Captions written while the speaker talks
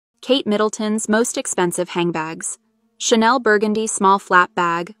Kate Middleton's most expensive handbags. Chanel Burgundy Small Flap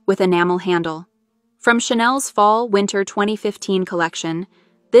Bag with Enamel Handle. From Chanel's Fall/Winter 2015 collection,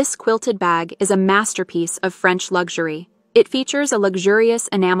 this quilted bag is a masterpiece of French luxury. It features a luxurious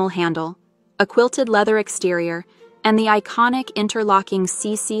enamel handle, a quilted leather exterior, and the iconic interlocking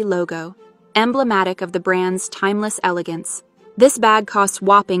CC logo, emblematic of the brand's timeless elegance. This bag costs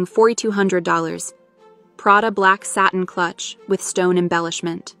whopping $4,200. Prada black satin clutch with stone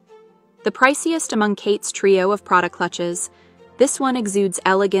embellishment. The priciest among Kate's trio of Prada clutches, this one exudes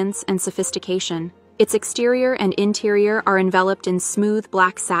elegance and sophistication. Its exterior and interior are enveloped in smooth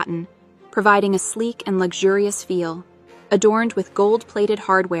black satin, providing a sleek and luxurious feel, adorned with gold-plated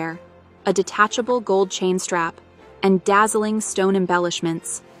hardware, a detachable gold chain strap, and dazzling stone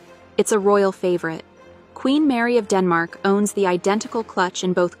embellishments. It's a royal favorite. Queen Mary of Denmark owns the identical clutch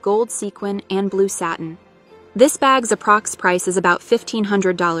in both gold sequin and blue satin. This bag's approx price is about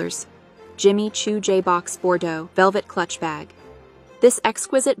 $1,500. Jimmy Choo J Box Bordeaux Velvet Clutch Bag. This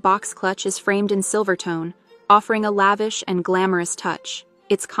exquisite box clutch is framed in silver tone, offering a lavish and glamorous touch.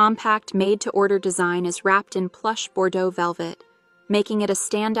 Its compact, made-to-order design is wrapped in plush Bordeaux velvet, making it a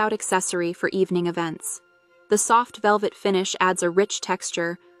standout accessory for evening events. The soft velvet finish adds a rich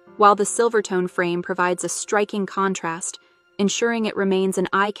texture, while the silver tone frame provides a striking contrast, ensuring it remains an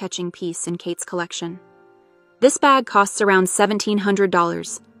eye-catching piece in Kate's collection. This bag costs around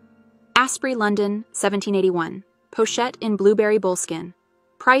 $1,700. Asprey London, 1781. Pochette in blueberry bullskin.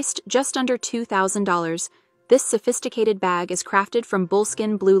 Priced just under $2,000, this sophisticated bag is crafted from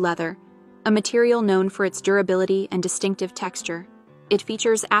bullskin blue leather, a material known for its durability and distinctive texture. It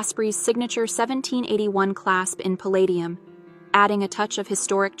features Asprey's signature 1781 clasp in palladium, adding a touch of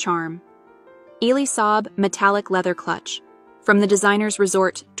historic charm. Elie Saab Metallic Leather Clutch. From the designer's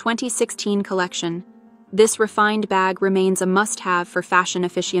Resort 2016 collection, this refined bag remains a must-have for fashion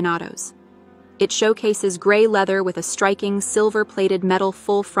aficionados. It showcases gray leather with a striking silver-plated metal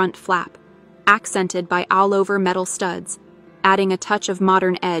full-front flap, accented by all-over metal studs, adding a touch of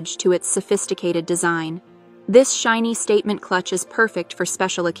modern edge to its sophisticated design. This shiny statement clutch is perfect for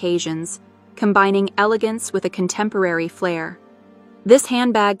special occasions, combining elegance with a contemporary flair. This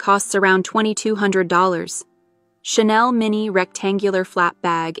handbag costs around $2,200. Chanel Mini Rectangular Flap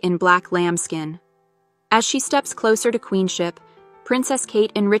Bag in black lambskin. As she steps closer to queenship, Princess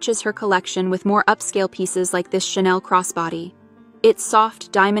Kate enriches her collection with more upscale pieces like this Chanel crossbody. Its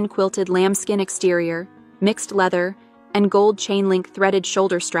soft, diamond-quilted lambskin exterior, mixed leather, and gold chain-link threaded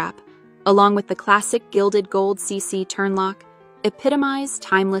shoulder strap, along with the classic gilded gold CC turnlock, epitomize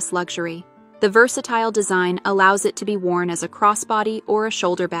timeless luxury. The versatile design allows it to be worn as a crossbody or a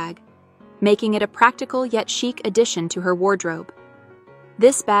shoulder bag, making it a practical yet chic addition to her wardrobe.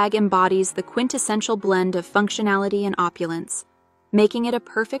 This bag embodies the quintessential blend of functionality and opulence, making it a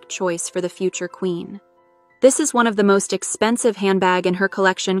perfect choice for the future queen. This is one of the most expensive handbag in her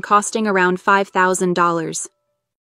collection, costing around $5,000.